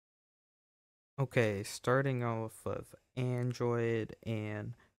Okay, starting off with Android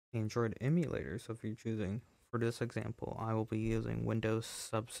and Android emulators, if you're choosing. For this example, I will be using Windows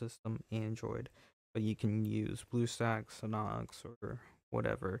Subsystem Android, but you can use BlueStacks, Sonox, or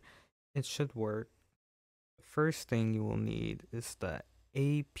whatever. It should work. The first thing you will need is the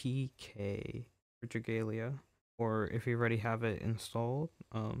APK for Dragalia, or if you already have it installed,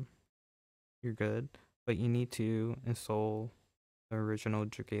 you're good. But you need to install the original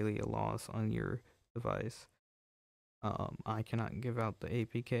Dragalia loss on your device. I cannot give out the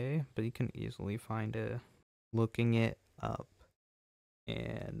APK, but you can easily find it looking it up.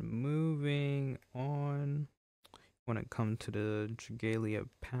 And moving on, when it comes to the Dragalia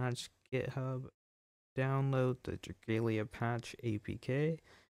patch GitHub, download the Dragalia patch APK.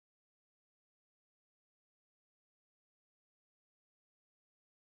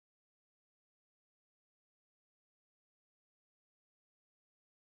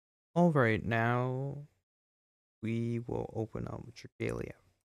 Alright, now we will open up Dragalia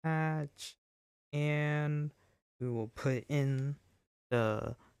patch and we will put in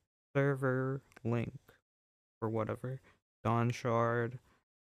the server link or whatever, Dawn Shard,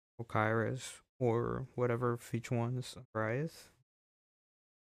 Kairos, or whatever each one's price.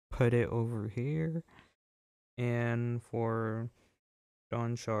 Put it over here. And for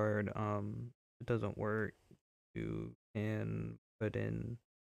Dawn Shard, it doesn't work. You can put in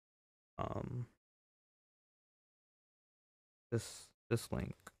um this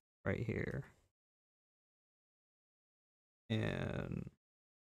link right here. And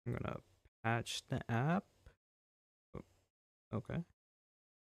I'm gonna patch the app. Oh, okay.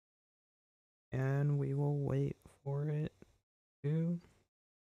 And we will wait for it to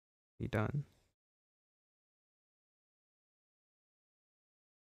be done.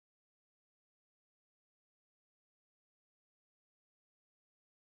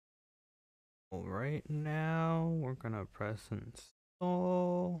 Alright, now we're gonna press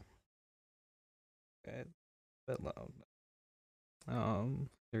install. Okay, a bit loud.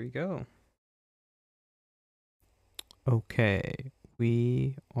 There you go. Okay,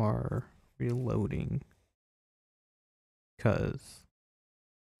 we are reloading because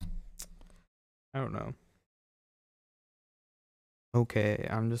I don't know. Okay,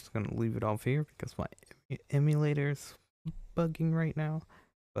 I'm just gonna leave it off here because my emulator's bugging right now,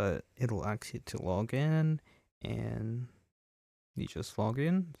 but it'll ask you to log in, and you just log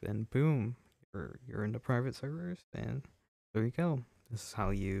in, then boom, you're in the private servers, and there you go. This is how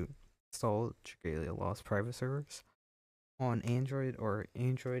you install Dragalia Lost private servers on Android or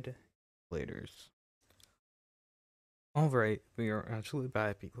Android emulators. Alright, we are actually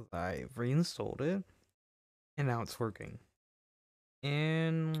back because I reinstalled it and now it's working.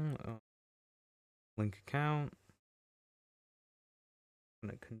 And link account. I'm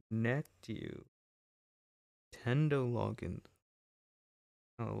gonna connect you. Nintendo login.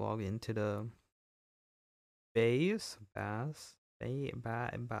 I'll log into the bass. I'm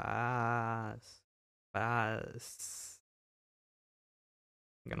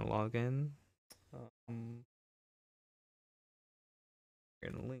gonna log in. Um,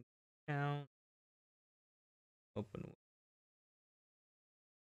 gonna link account. Open.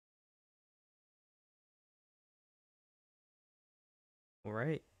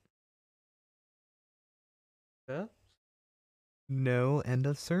 Alright. No end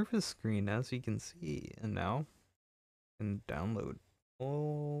of service screen, as you can see. And now I can download.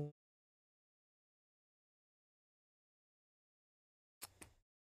 Oh,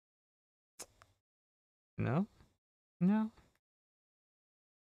 no, no.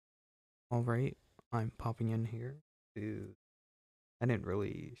 Alright, I'm popping in here to. I didn't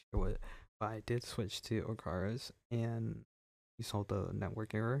really show it, but I did switch to Okara's, and you saw the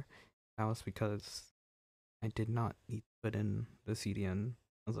network error. That was because I did not need to put in the CDN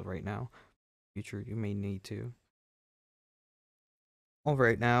as of right now. Future, you may need to.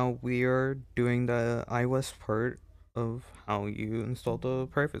 Alright, now we are doing the iOS part of how you install the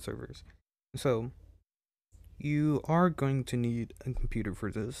private servers. So, you are going to need a computer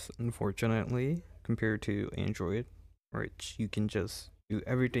for this, unfortunately, compared to Android, which you can just do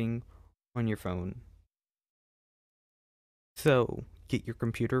everything on your phone. So, get your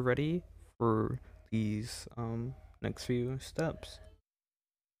computer ready for these next few steps.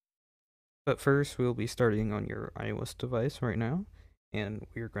 But first, we'll be starting on your iOS device right now, and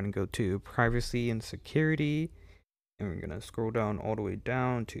we're going to go to Privacy and Security, and we're going to scroll down all the way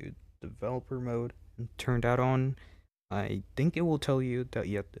down to Developer Mode and turn that on. I think it will tell you that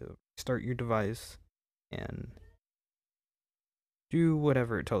you have to start your device and do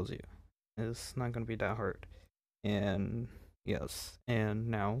whatever it tells you. It's not going to be that hard. And yes, and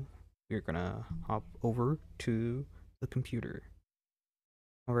now you're gonna hop over to the computer.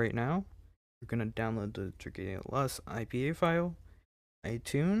 Alright, now you're gonna download the Dragalia IPA file,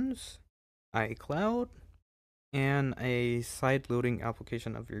 iTunes, iCloud, and a side loading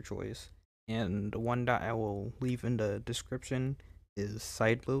application of your choice. And the one that I will leave in the description is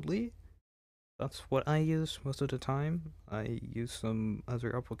Sideloadly. That's what I use most of the time. I use some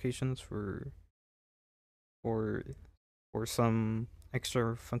other applications for for some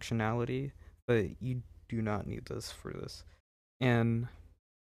extra functionality, but you do not need this for this. And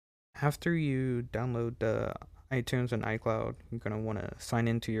after you download the iTunes and iCloud, you're gonna want to sign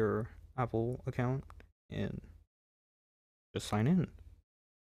into your Apple account and just sign in.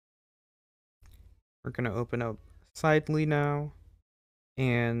 We're gonna open up Sidely now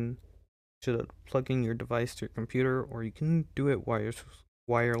and should plug in your device to your computer, or you can do it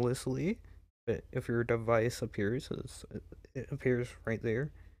wirelessly. But if your device appears, it appears right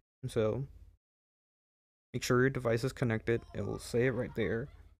there. And so make sure your device is connected. It will say it right there,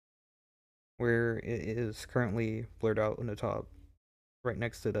 where it is currently blurred out on the top, right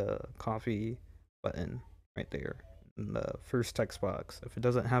next to the coffee button, right there in the first text box. If it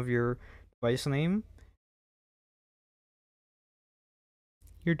doesn't have your device name,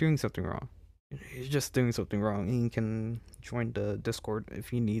 you're doing something wrong. You're just doing something wrong, and you can join the Discord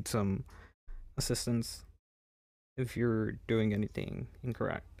if you need some assistance if you're doing anything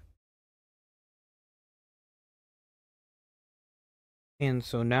incorrect. And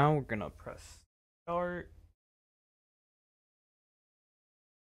so now we're gonna press start.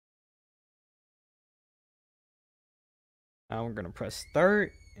 Now we're gonna press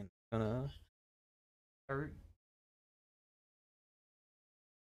start and gonna start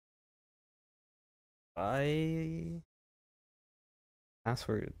by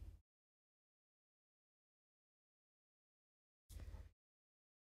password.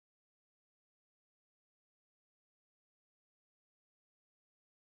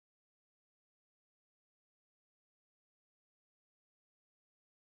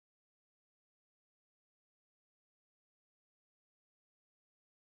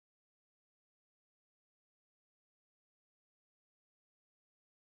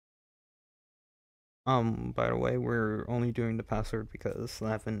 By the way, we're only doing the password because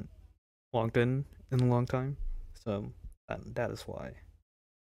I haven't logged in a long time, so that is why.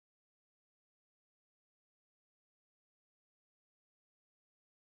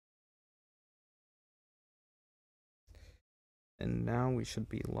 And now we should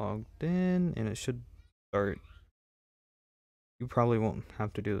be logged in, and it should start. You probably won't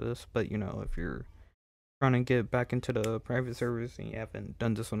have to do this, but you know, if you're trying to get back into the private servers and you haven't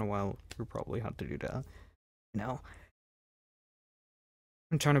done this in a while, you probably have to do that. Now,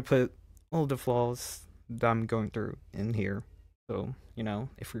 I'm trying to put all the flaws that I'm going through in here. So, you know,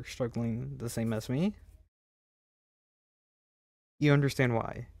 if you're struggling the same as me, you understand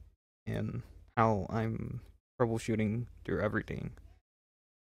why and how I'm troubleshooting through everything.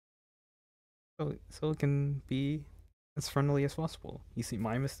 So it can be as friendly as possible. You see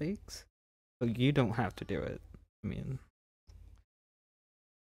my mistakes, so you don't have to do it. I mean,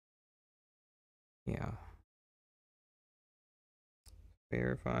 yeah.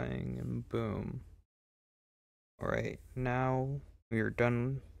 Verifying and boom. Alright, now we are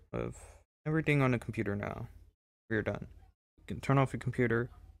done with everything on the computer now. We are done. You can turn off your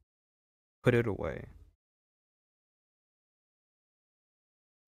computer, put it away.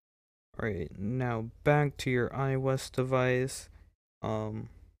 Alright, now back to your iOS device.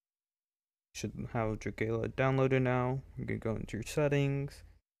 Should have Dragalia downloaded now. You're gonna go into your settings.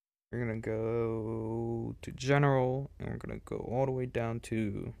 You're gonna go to general, and we're gonna go all the way down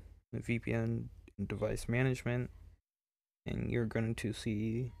to the VPN and device management. And you're going to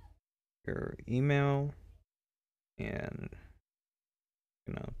see your email, and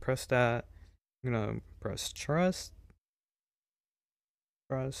you're gonna press that. You're gonna press trust,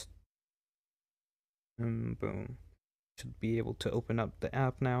 and boom. Should be able to open up the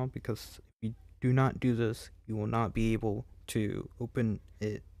app now, because if you do not do this, you will not be able to open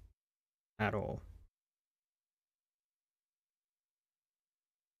it at all.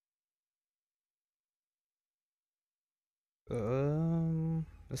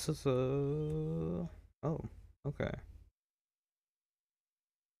 This is a oh, okay.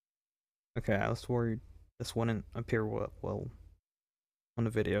 Okay, I was worried this wouldn't appear well on the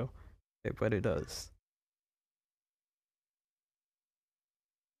video, okay, but it does.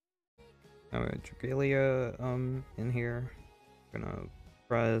 Alright, Dragalia, in here, gonna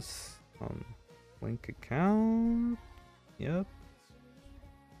press, link account, yep.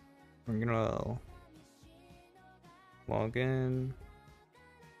 We're gonna log in,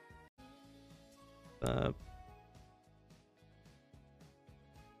 And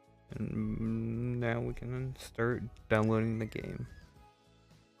now we can start downloading the game.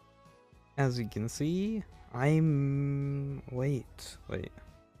 As you can see, wait.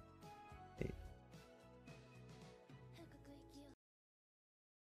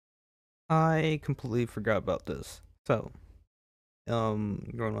 I completely forgot about this. So,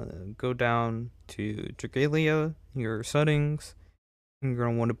 you're gonna go down to Dragalia, your settings, and you're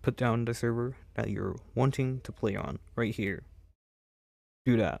gonna want to put down the server that you're wanting to play on right here.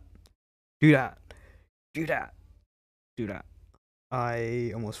 Do that. Do that. Do that. Do that.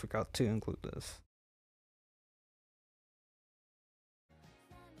 I almost forgot to include this.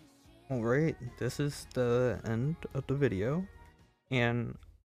 Alright, this is the end of the video, and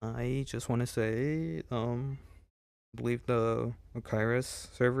I just want to say, I believe the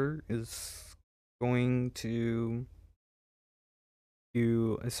Kairos server is going to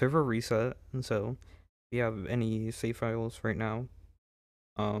do a server reset, and so if you have any save files right now,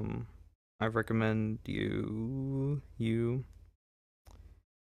 I recommend you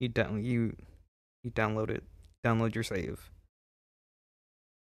download it, download your save.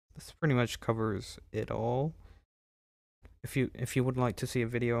 This pretty much covers it all. If you would like to see a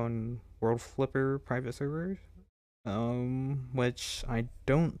video on World Flipper private servers, which I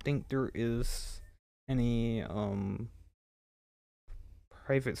don't think there is any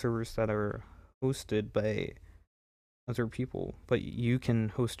private servers that are hosted by other people, but you can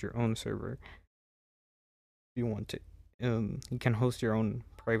host your own server if you want to. You can host your own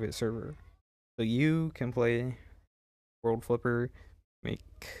private server, so you can play World Flipper,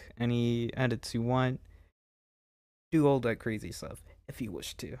 make any edits you want, do all that crazy stuff if you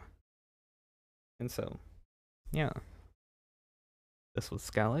wish to. And so, yeah, this was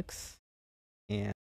Scalix, and